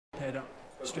Head up,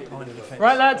 straight behind the defence.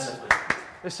 Right, lads,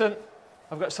 listen,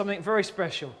 I've got something very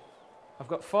special. I've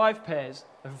got 5 pairs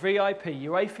of VIP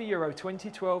UEFA Euro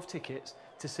 2012 tickets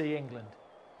to see England.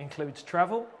 Includes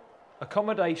travel,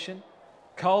 accommodation,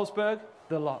 Carlsberg,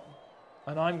 the lot.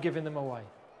 And I'm giving them away.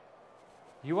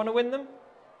 You want to win them?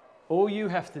 All you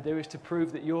have to do is to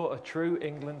prove that you're a true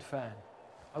England fan.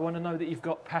 I want to know that you've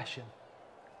got passion.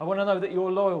 I want to know that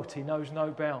your loyalty knows no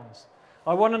bounds.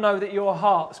 I want to know that your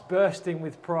heart's bursting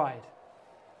with pride.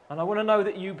 And I want to know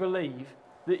that you believe,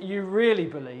 that you really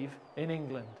believe in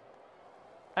England.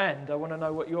 And I want to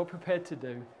know what you're prepared to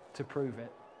do to prove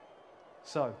it.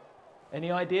 So,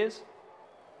 any ideas?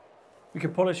 We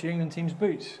could polish the England team's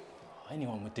boots.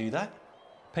 Anyone would do that.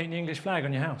 Paint the English flag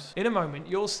on your house. In a moment,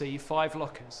 you'll see 5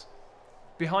 lockers.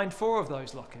 Behind 4 of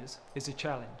those lockers is a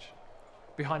challenge.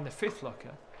 Behind the 5th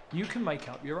locker, you can make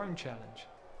up your own challenge.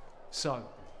 So,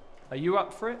 are you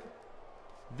up for it?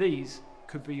 These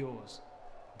could be yours,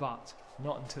 but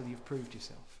not until you've proved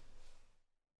yourself.